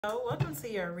Hello, welcome to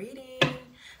your reading.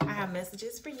 I have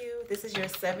messages for you. This is your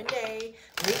 7-day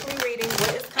weekly reading.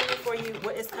 What is coming for you?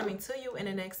 What is coming to you in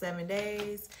the next 7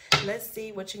 days? Let's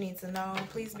see what you need to know.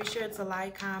 Please be sure to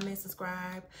like, comment,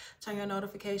 subscribe, turn your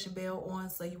notification bell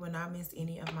on so you will not miss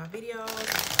any of my videos.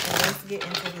 And let's get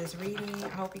into this reading. I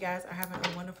hope you guys are having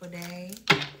a wonderful day.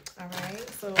 All right,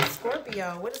 so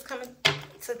Scorpio, what is coming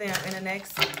to them in the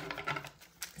next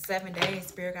 7 days?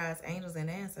 Spirit guides, angels, and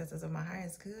ancestors of my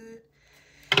highest good.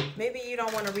 Maybe you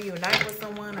don't want to reunite with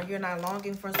someone, or you're not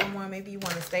longing for someone. Maybe you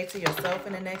want to stay to yourself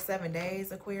in the next 7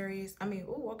 days, Aquarius. I mean,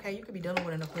 ooh, okay, you could be dealing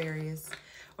with an Aquarius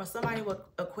or somebody with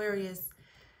Aquarius.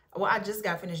 Well, I just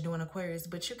got finished doing Aquarius,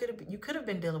 but you could have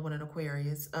been dealing with an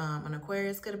Aquarius. An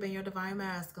Aquarius could have been your divine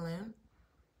masculine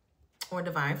or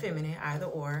divine feminine, either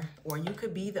or you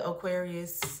could be the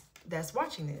Aquarius that's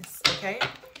watching this. Okay,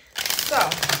 so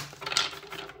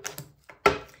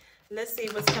let's see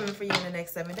what's coming for you in the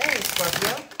next 7 days,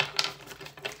 Scorpio.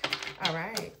 All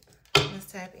right.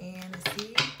 Let's tap in and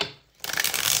see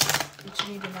what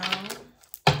you need to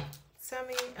know. Tell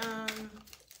me,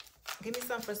 give me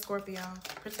something for Scorpio.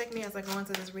 Protect me as I go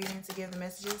into this reading to give the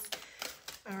messages.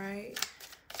 All right.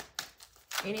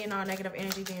 Any and all negative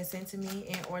energy being sent to me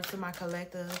and or to my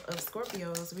collective of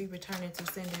Scorpios, we return it to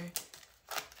sender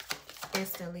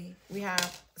instantly. We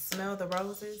have smell the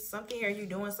roses. Something here, you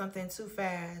doing something too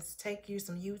fast. Take you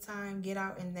some you time. Get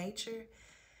out in nature.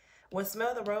 What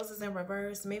smell the roses in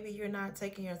reverse, maybe you're not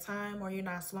taking your time or you're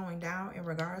not slowing down in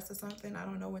regards to something. I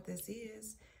don't know what this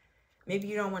is. Maybe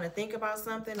you don't want to think about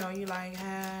something, or you like,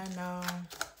 no.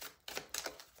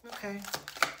 Okay.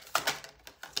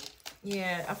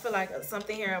 Yeah, I feel like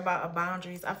something here about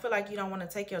boundaries. I feel like you don't want to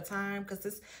take your time, because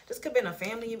this could have been a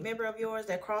family member of yours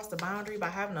that crossed the boundary by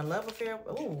having a love affair.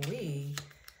 Ooh,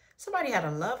 somebody had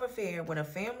a love affair with a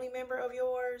family member of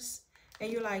yours.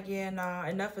 And you're like, yeah, nah,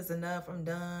 enough is enough. I'm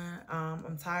done.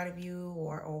 I'm tired of you,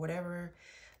 or whatever.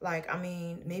 Like, I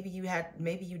mean, maybe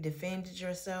you defended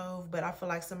yourself, but I feel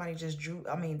like somebody just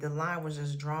the line was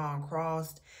just drawn,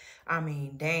 crossed. I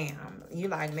mean, damn. You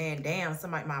like, man, damn,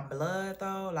 somebody, my blood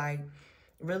though. Like,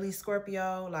 really,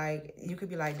 Scorpio? Like, you could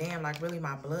be like, damn, like, really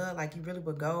my blood? Like, you really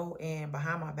would go and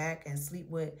behind my back and sleep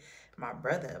with my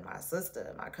brother, my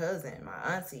sister, my cousin,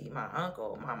 my auntie, my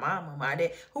uncle, my mama, my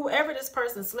dad, whoever this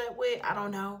person slept with. I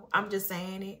don't know. I'm just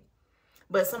saying it.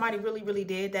 But somebody really, really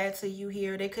did that to you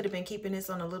here. They could have been keeping this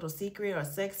on a little secret, or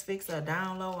sex fix, or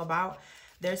down low about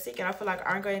their secret. I feel like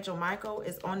Archangel Michael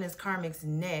is on this karmic's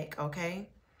neck, okay?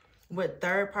 With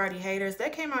third-party haters.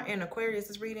 That came out in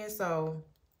Aquarius' reading, so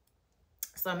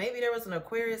maybe there was an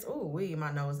Aquarius. Ooh,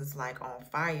 my nose is like on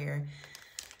fire.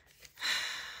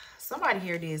 Somebody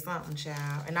here did something,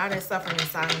 child. And now they're suffering in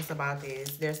silence about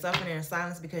this. They're suffering in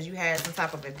silence because you had some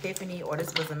type of epiphany, or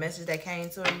this was a message that came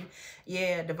to you.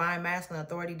 Yeah, divine masculine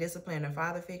authority, discipline, and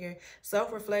father figure.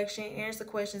 Self-reflection, answer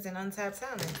questions, and untapped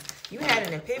talents. You had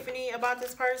an epiphany about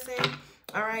this person.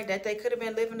 All right, that they could have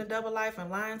been living a double life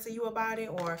and lying to you about it,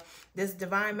 or this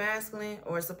divine masculine,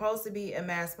 or it's supposed to be a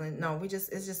masculine. No, it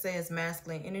just says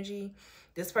masculine energy.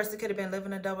 This person could have been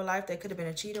living a double life. They could have been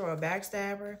a cheater or a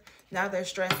backstabber. Now they're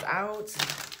stressed out.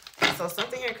 So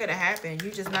something here could have happened.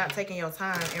 You're just not taking your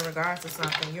time in regards to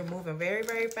something. You're moving very,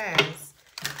 very fast.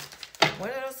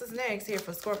 What else is next here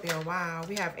for Scorpio? Wow,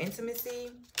 we have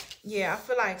intimacy. Yeah, I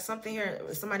feel like something here,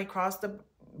 somebody crossed the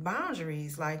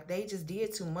boundaries. Like, they just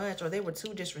did too much, or they were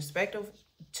too disrespectful.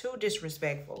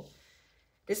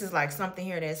 This is like something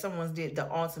here that someone did the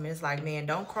ultimate. It's like, man,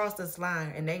 don't cross this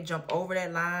line. And they jump over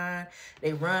that line.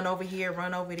 They run over here,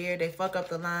 run over there. They fuck up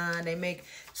the line. They make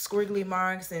squiggly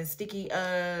marks and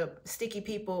sticky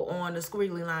people on the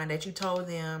squiggly line that you told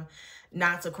them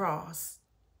not to cross.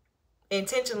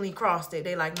 Intentionally crossed it.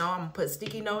 They like, no, I'm gonna put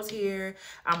sticky notes here.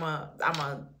 I'm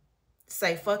gonna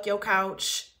say fuck your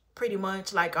couch, pretty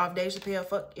much, like off Dave Chappelle,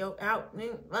 fuck your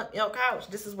couch.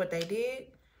 This is what they did.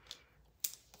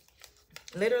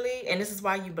 Literally. And this is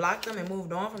why you blocked them and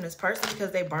moved on from this person,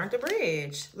 because they burnt the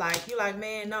bridge. Like, you like,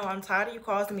 man, no, I'm tired of you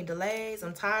causing me delays.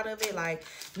 I'm tired of it. Like,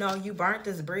 no, you burnt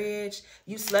this bridge.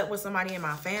 You slept with somebody in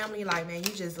my family. Like, man,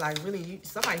 you just like really,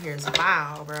 somebody here is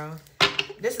foul, bro.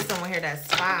 This is someone here that's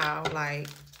foul. Like,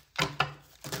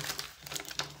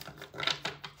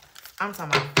 I'm talking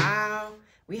about foul.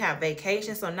 We have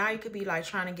vacation. So now you could be like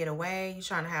trying to get away. You're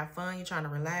trying to have fun. You're trying to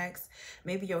relax.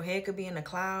 Maybe your head could be in the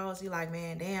clouds. You're like,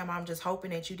 man, damn, I'm just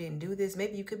hoping that you didn't do this.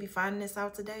 Maybe you could be finding this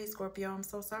out today, Scorpio. I'm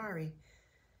so sorry.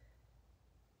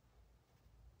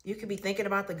 You could be thinking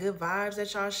about the good vibes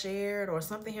that y'all shared, or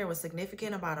something here was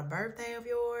significant about a birthday of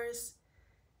yours.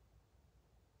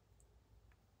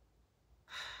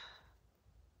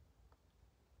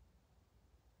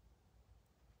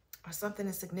 Or something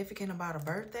is significant about a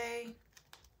birthday.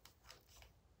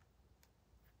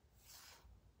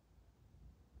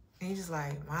 And you're just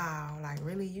like, wow, like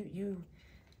really, you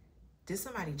did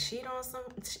somebody cheat on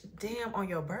damn, on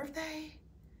your birthday?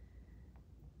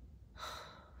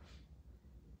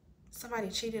 Somebody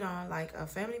cheated on like a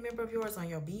family member of yours on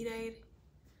your B-day?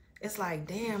 It's like,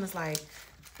 damn, it's like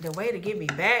the way to get me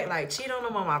back, like cheat on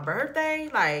them on my birthday?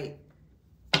 Like,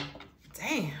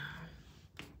 damn.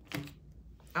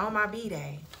 On my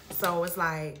B-day. So it's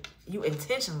like you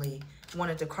intentionally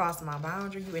wanted to cross my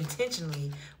boundary. You intentionally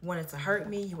wanted to hurt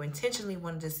me. You intentionally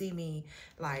wanted to see me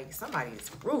like somebody is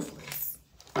ruthless.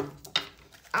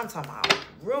 I'm talking about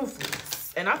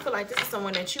ruthless. And I feel like this is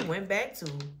someone that you went back to.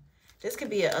 This could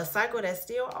be a cycle that's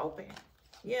still open.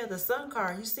 Yeah, the Sun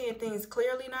card. You seeing things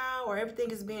clearly now, or everything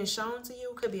is being shown to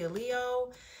you. Could be a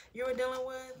Leo you were dealing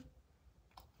with.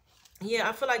 Yeah,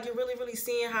 I feel like you're really, really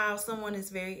seeing how someone is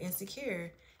very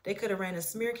insecure. They could have ran a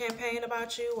smear campaign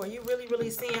about you, or you really,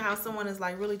 really seeing how someone is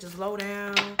like really just low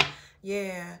down.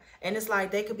 Yeah, and it's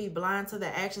like they could be blind to the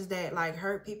actions that like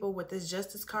hurt people with this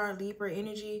Justice card, Libra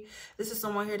energy. This is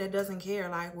someone here that doesn't care.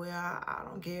 Like, well, I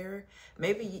don't care.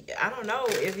 Maybe, I don't know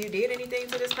if you did anything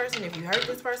to this person. If you hurt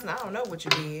this person, I don't know what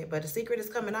you did. But the secret is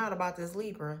coming out about this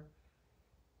Libra.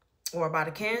 Or about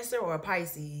a Cancer or a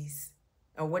Pisces.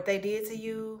 Or what they did to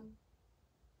you.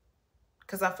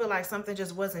 Because I feel like something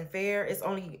just wasn't fair. It's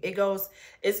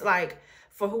like,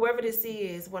 for whoever this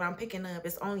is, what I'm picking up,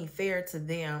 it's only fair to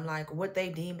them. Like, what they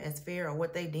deem as fair or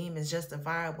what they deem as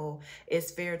justifiable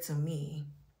is fair to me.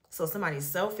 So somebody's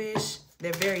selfish.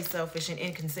 They're very selfish and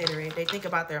inconsiderate. They think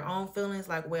about their own feelings.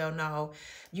 Like, well, no,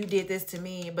 you did this to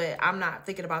me, but I'm not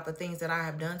thinking about the things that I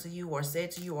have done to you or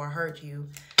said to you or hurt you.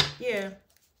 Yeah.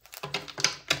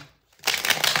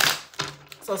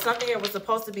 So something here was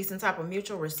supposed to be some type of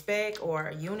mutual respect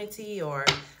or unity or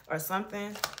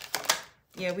something.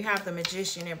 Yeah, we have the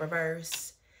Magician in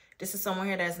reverse. This is someone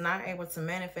here that's not able to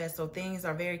manifest. So things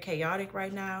are very chaotic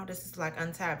right now. This is like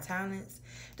untapped talents.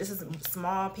 This is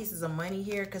small pieces of money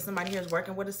here because somebody here is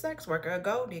working with a sex worker, a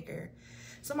gold digger.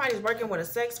 Somebody's working with a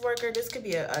sex worker. This could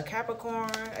be a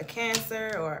Capricorn, a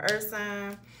Cancer, or an Earth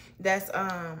sign that's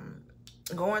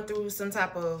going through some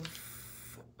type of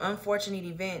unfortunate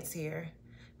events here.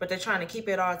 But they're trying to keep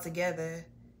it all together.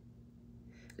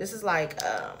 This is like,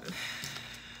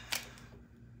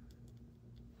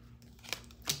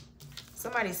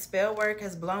 somebody's spell work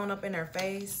has blown up in their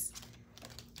face.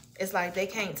 It's like they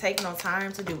can't take no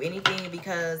time to do anything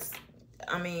because,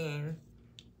 I mean,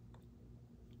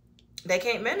 they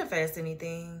can't manifest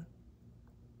anything.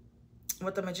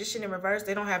 With the Magician in reverse,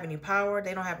 they don't have any power.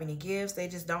 They don't have any gifts. They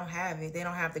just don't have it. They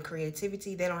don't have the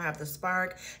creativity. They don't have the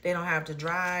spark. They don't have the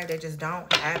drive. They just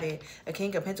don't have it. A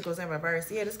King of Pentacles in reverse.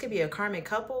 Yeah, this could be a karmic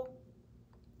couple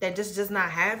that just does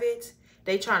not have it.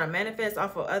 They trying to manifest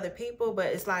off of other people, but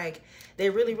it's like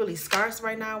they're really, really scarce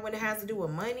right now when it has to do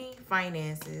with money,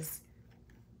 finances.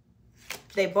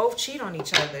 They both cheat on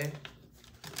each other.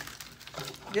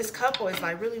 This couple is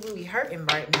like really, really hurting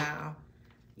right now.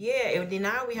 Yeah, and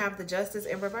now we have the Justice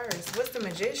in reverse. What's the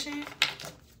Magician?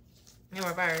 In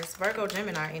reverse. Virgo,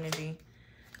 Gemini energy.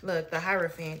 Look, the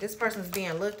Hierophant. This person's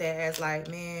being looked at as like,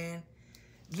 man,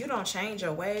 you don't change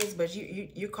your ways, but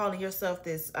you're calling yourself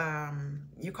this,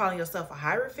 you're calling yourself a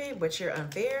Hierophant, but you're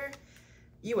unfair.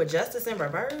 You a Justice in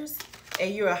reverse,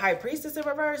 and you're a High Priestess in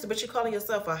reverse, but you're calling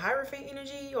yourself a Hierophant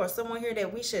energy, or someone here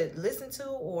that we should listen to,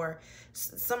 or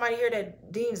somebody here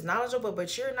that deems knowledgeable,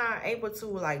 but you're not able to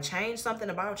like change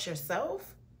something about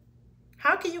yourself.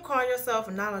 How can you call yourself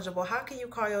knowledgeable? How can you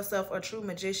call yourself a true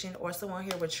magician or someone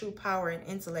here with true power and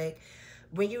intellect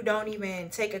when you don't even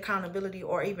take accountability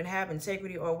or even have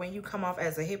integrity, or when you come off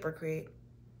as a hypocrite?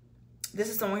 This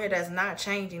is someone here that's not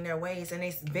changing their ways, and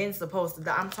it's been supposed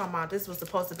to, I'm talking about this was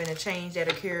supposed to have been a change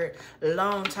that occurred a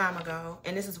long time ago.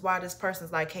 And this is why this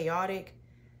person's like chaotic.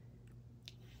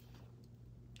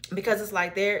 Because it's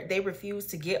like they refuse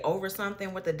to get over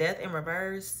something with the Death in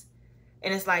reverse.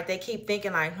 And it's like they keep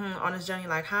thinking like, on this journey,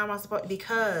 like, how am I supposed,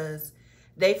 because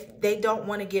they don't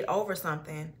want to get over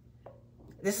something.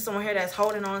 This is someone here that's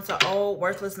holding on to old,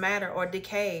 worthless matter or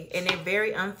decay. And they're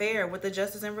very unfair with the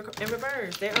Justice in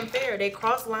reverse. They're unfair. They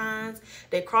cross lines.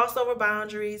 They cross over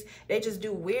boundaries. They just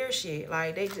do weird shit.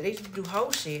 Like, they just do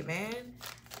whole shit, man.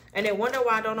 And they wonder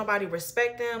why don't nobody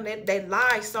respect them. They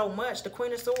lie so much. The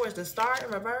Queen of Swords, the Star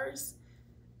in reverse.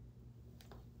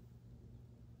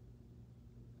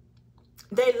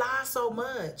 They lie so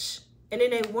much. And then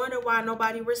they wonder why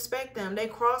nobody respect them. They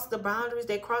cross the boundaries.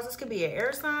 They cross. This could be an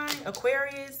air sign,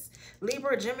 Aquarius,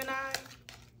 Libra, Gemini.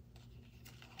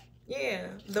 Yeah,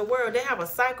 the world. They have a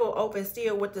cycle open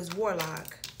still with this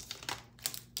Warlock.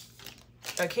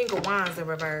 A King of Wands in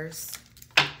reverse.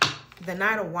 The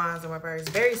Knight of Wands in reverse.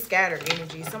 Very scattered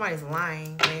energy. Somebody's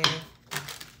lying, man.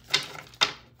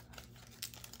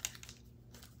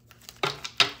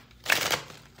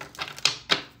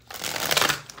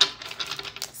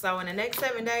 So in the next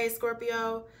 7 days,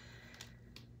 Scorpio,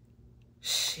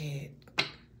 shit,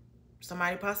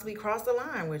 somebody possibly crossed the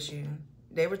line with you.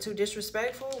 They were too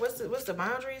disrespectful. What's the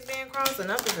boundaries being crossed?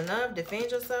 Enough is enough.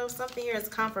 Defend yourself. Something here is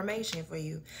confirmation for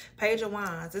you. Page of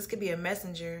Wands. This could be a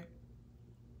messenger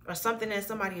or something that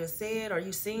somebody has said, or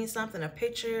you seen something, a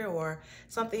picture or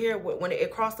something here. When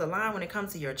it crossed the line, when it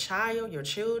comes to your child, your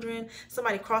children,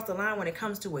 somebody crossed the line when it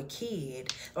comes to a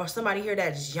kid or somebody here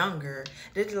that's younger.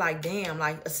 This like, damn,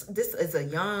 like this is a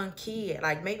young kid.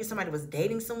 Like maybe somebody was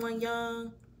dating someone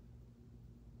young.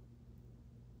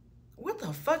 What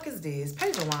the fuck is this?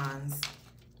 Page of Wands.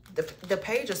 The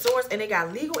Page of Swords, and they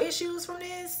got legal issues from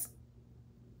this.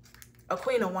 A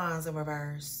Queen of Wands in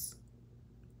reverse.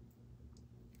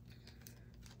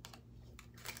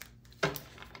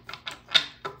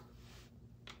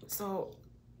 So,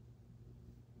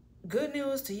 good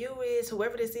news to you is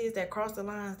whoever this is that crossed the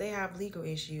lines, they have legal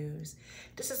issues.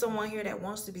 This is someone here that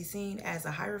wants to be seen as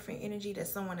a Hierophant energy.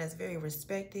 That's someone that's very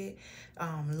respected,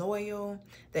 loyal.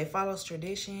 They follows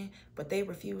tradition, but they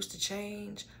refuse to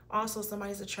change. Also,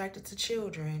 somebody's attracted to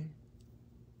children.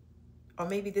 Or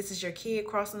maybe this is your kid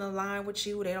crossing the line with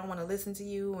you. They don't want to listen to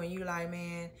you. And you like,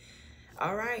 man,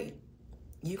 all right.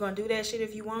 You gonna do that shit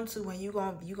if you want to, and you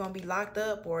gonna be locked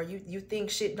up, or you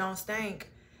think shit don't stink.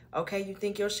 Okay, you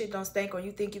think your shit don't stink, or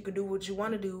you think you can do what you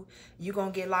want to do, you gonna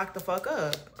get locked the fuck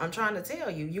up. I'm trying to tell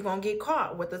you, you gonna get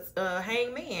caught with the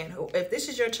hangman. If this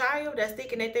is your child that's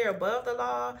thinking that they're above the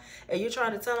law, and you're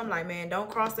trying to tell them like, man, don't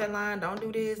cross that line, don't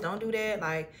do this, don't do that,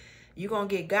 like you gonna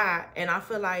get got. And I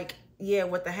feel like, yeah,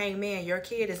 with the hangman, your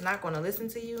kid is not gonna listen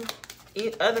to you.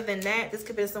 Other than that, this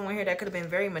could be someone here that could have been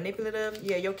very manipulative.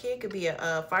 Yeah, your kid could be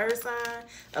a fire sign,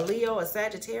 a Leo, a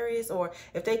Sagittarius, or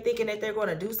if they're thinking that they're going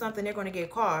to do something, they're going to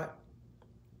get caught.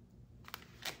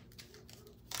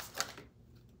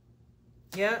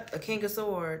 Yeah, a King of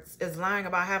Swords is lying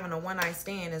about having a one-night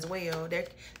stand as well.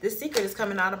 This secret is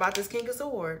coming out about this King of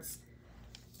Swords.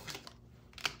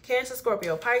 Cancer,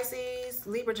 Scorpio, Pisces,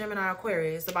 Libra, Gemini,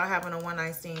 Aquarius, about having a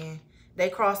one-night stand. They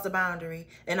crossed the boundary.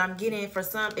 And I'm getting, for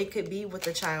some, it could be with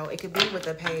a child. It could be with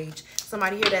a page.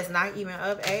 Somebody here that's not even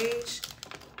of age.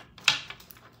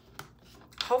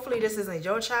 Hopefully this isn't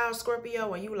your child,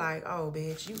 Scorpio, and you like, oh,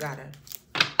 bitch, you gotta.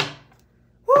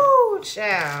 Woo,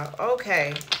 child.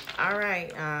 Okay. All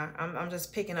right. I'm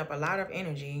just picking up a lot of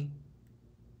energy.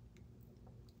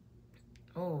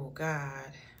 Oh,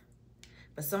 God.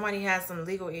 But somebody has some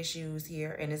legal issues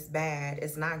here, and it's bad.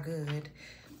 It's not good.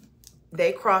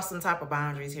 They cross some type of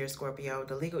boundaries here, Scorpio.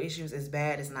 The legal issues is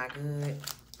bad. It's not good.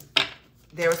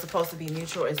 There was supposed to be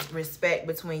mutual respect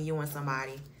between you and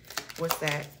somebody. What's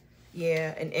that?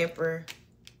 Yeah, an emperor.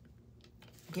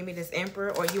 Give me this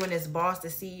emperor. Or you and this boss, the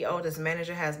CEO, this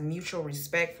manager has mutual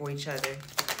respect for each other.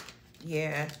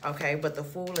 Yeah, okay. But the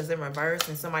Fool is in reverse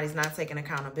and somebody's not taking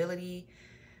accountability.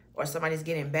 Or somebody's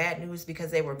getting bad news because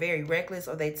they were very reckless,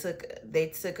 or they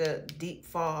took a deep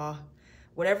fall.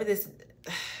 Whatever this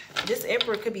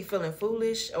emperor could be feeling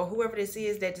foolish, or whoever this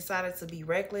is that decided to be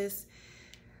reckless.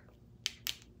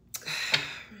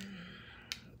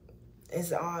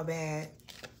 It's all bad.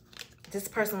 This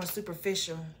person was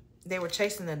superficial. They were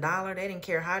chasing the dollar. They didn't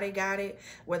care how they got it,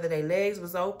 whether their legs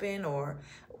was open or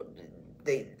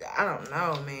I don't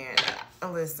know, man.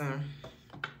 Listen.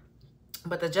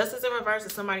 But the Justice in reverse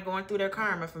is somebody going through their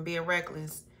karma from being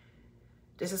reckless.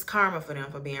 This is karma for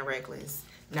them for being reckless.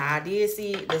 Now, I did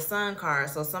see the Sun card,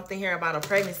 so something here about a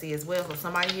pregnancy as well. So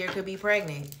somebody here could be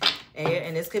pregnant,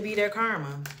 and this could be their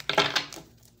karma.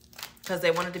 Because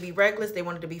they wanted to be reckless, they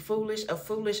wanted to be foolish, a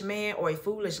foolish man or a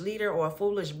foolish leader or a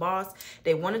foolish boss.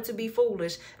 They wanted to be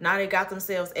foolish. Now they got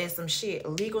themselves in some shit.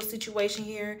 Legal situation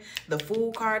here. The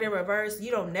Fool card in reverse. You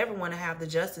don't never want to have the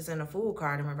Justice and the Fool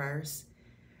card in reverse.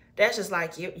 That's just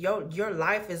like your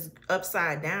life is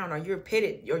upside down, or you're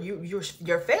pitted, or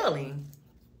you're failing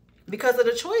because of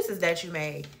the choices that you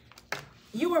made.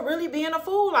 You were really being a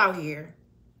fool out here.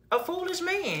 A foolish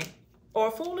man or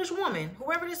a foolish woman,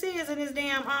 whoever this is in this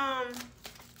damn, and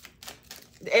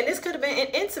this could have been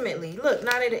intimately. Look,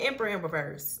 now they're the Emperor in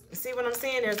reverse. You see what I'm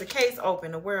saying? There's a case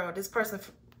open. The world, this person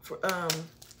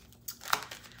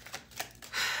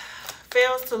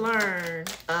fails to learn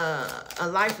a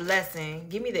life lesson.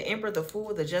 Give me the Emperor, the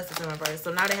Fool, the Justice in reverse.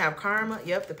 So now they have karma.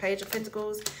 Yep, the Page of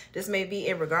Pentacles. This may be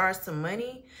in regards to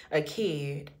money, a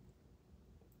kid.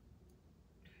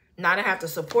 Now they have to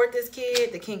support this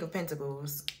kid, the King of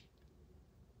Pentacles.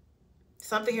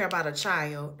 Something here about a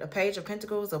child. A Page of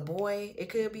Pentacles, a boy. It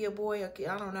could be a boy.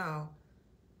 I don't know.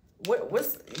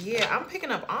 What's, yeah, I'm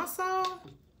picking up also.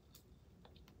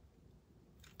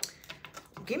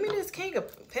 Give me this King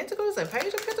of Pentacles and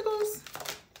Page of Pentacles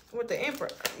with the Emperor.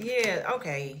 Yeah,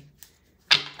 okay.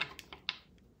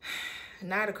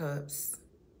 Knight of Cups.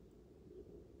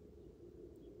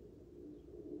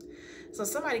 So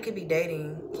somebody could be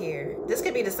dating here. This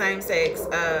could be the same-sex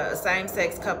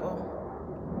couple.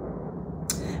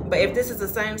 But if this is a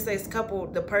same-sex couple,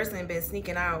 the person been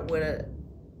sneaking out with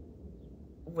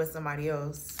somebody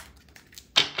else.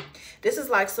 This is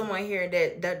like someone here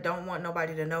that don't want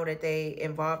nobody to know that they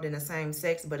involved in the same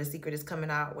sex, but a secret is coming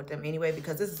out with them anyway,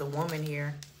 because this is a woman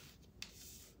here.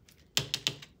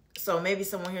 So maybe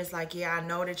someone here is like, yeah, I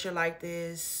know that you're like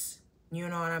this. You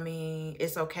know what I mean?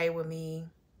 It's okay with me.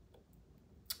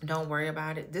 Don't worry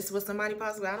about it. This was somebody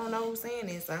possibly. I don't know who's saying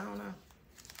this. I don't know.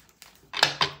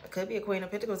 It could be a Queen of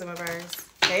Pentacles in reverse.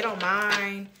 They don't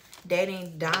mind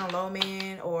dating down low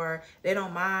men, or they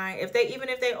don't mind even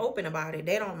if they open about it.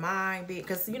 They don't mind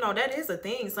because, you know, that is a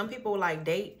thing. Some people like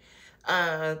date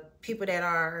people that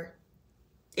are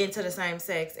into the same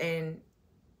sex, and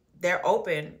they're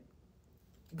open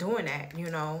doing that, you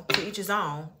know, to each his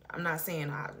own. I'm not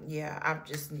saying I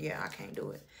can't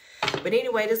do it. But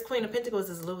anyway, this Queen of Pentacles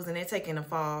is losing. They're taking a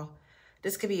fall.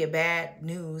 This could be a bad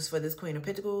news for this Queen of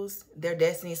Pentacles. Their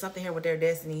destiny, something here with their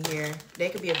destiny here. They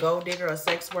could be a gold digger, a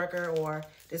sex worker, or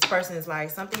this person is like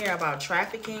something here about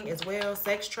trafficking as well.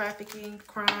 Sex trafficking,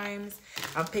 crimes.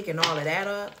 I'm picking all of that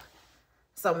up.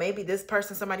 So maybe this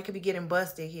person, somebody could be getting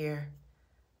busted here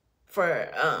for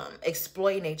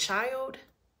exploiting a child.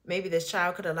 Maybe this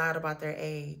child could have lied about their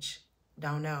age.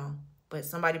 Don't know. But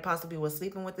somebody possibly was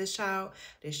sleeping with this child.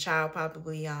 This child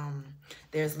probably,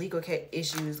 there's legal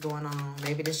issues going on.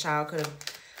 Maybe this child could have,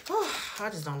 I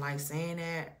just don't like saying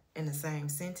that in the same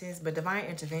sentence. But divine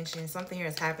intervention, something here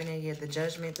is happening here. The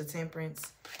Judgment, the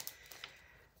Temperance.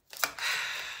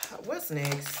 What's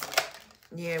next?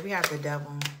 Yeah, we have the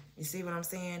Devil. You see what I'm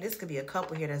saying? This could be a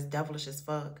couple here that's devilish as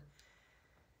fuck.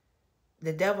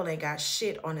 The devil ain't got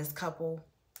shit on this couple.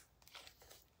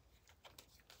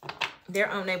 They're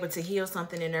unable to heal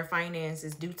something in their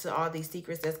finances due to all these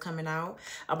secrets that's coming out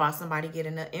about somebody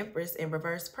getting an Empress in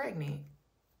reverse pregnant.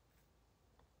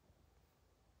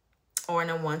 Or an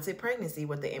unwanted pregnancy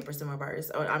with the Empress in reverse.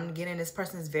 Or I'm getting this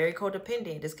person is very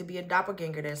codependent. This could be a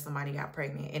doppelganger that somebody got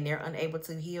pregnant and they're unable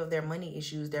to heal their money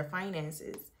issues, their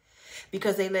finances.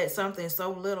 Because they let something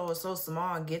so little or so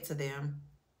small get to them.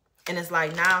 And it's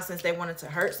like now, since they wanted to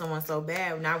hurt someone so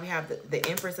bad, now we have the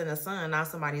Empress and the Sun. Now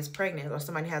somebody is pregnant, or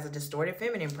somebody has a distorted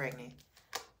feminine pregnant.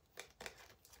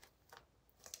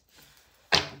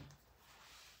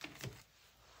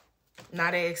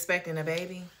 Now they expecting a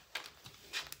baby.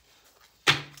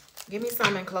 Give me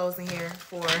some in closing here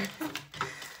for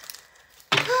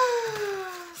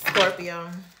Scorpio.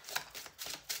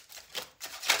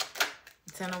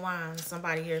 10 of Wands.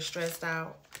 Somebody here stressed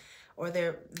out. Or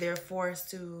they're forced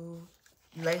to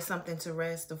lay something to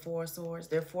rest, the Four of Swords.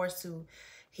 They're forced to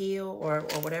heal or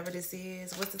whatever this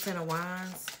is. What's the 10 of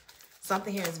Wands?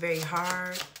 Something here is very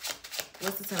hard.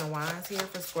 What's the 10 of Wands here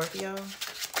for Scorpio?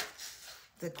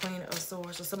 The Queen of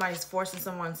Swords. So somebody's forcing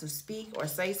someone to speak or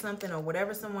say something, or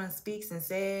whatever someone speaks and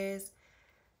says.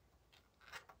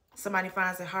 Somebody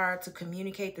finds it hard to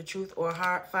communicate the truth, or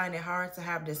find it hard to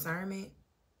have discernment.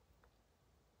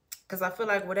 Because I feel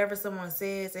like whatever someone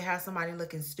says, it has somebody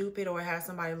looking stupid, or it has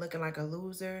somebody looking like a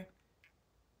loser.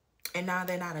 And now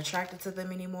they're not attracted to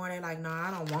them anymore. They're like, no,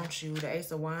 I don't want you. The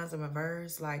Ace of Wands in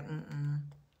reverse. Like,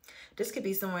 This could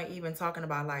be someone even talking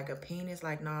about like a penis.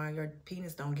 Like, no, your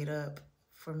penis don't get up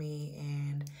for me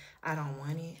and I don't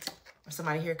want it. Or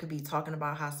somebody here could be talking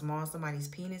about how small somebody's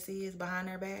penis is behind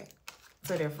their back.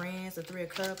 To their friends, the Three of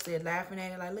Cups, they're laughing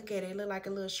at it. Like, look at it. It look like a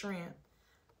little shrimp.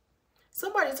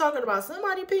 Somebody talking about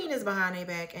somebody's penis behind their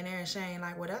back, and they're ashamed.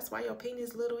 Like, well, that's why your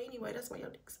penis little anyway. That's why your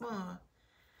dick's small.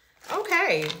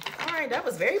 Okay. All right. That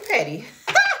was very petty.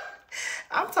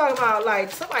 I'm talking about,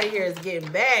 like, somebody here is getting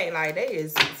back. Like,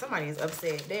 somebody is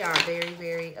upset. They are very,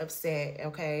 very upset,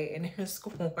 okay? And they're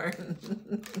scorned.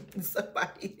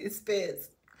 Somebody is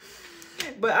pissed.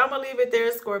 But I'm going to leave it there,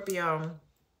 Scorpio.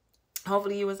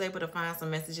 Hopefully you was able to find some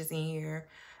messages in here.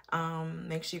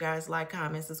 Make sure you guys like,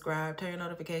 comment, subscribe, turn your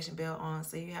notification bell on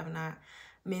so you have not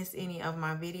missed any of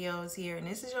my videos here. And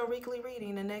this is your weekly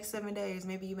reading the next 7 days.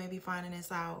 Maybe you may be finding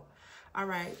this out. All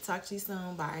right. Talk to you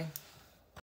soon. Bye.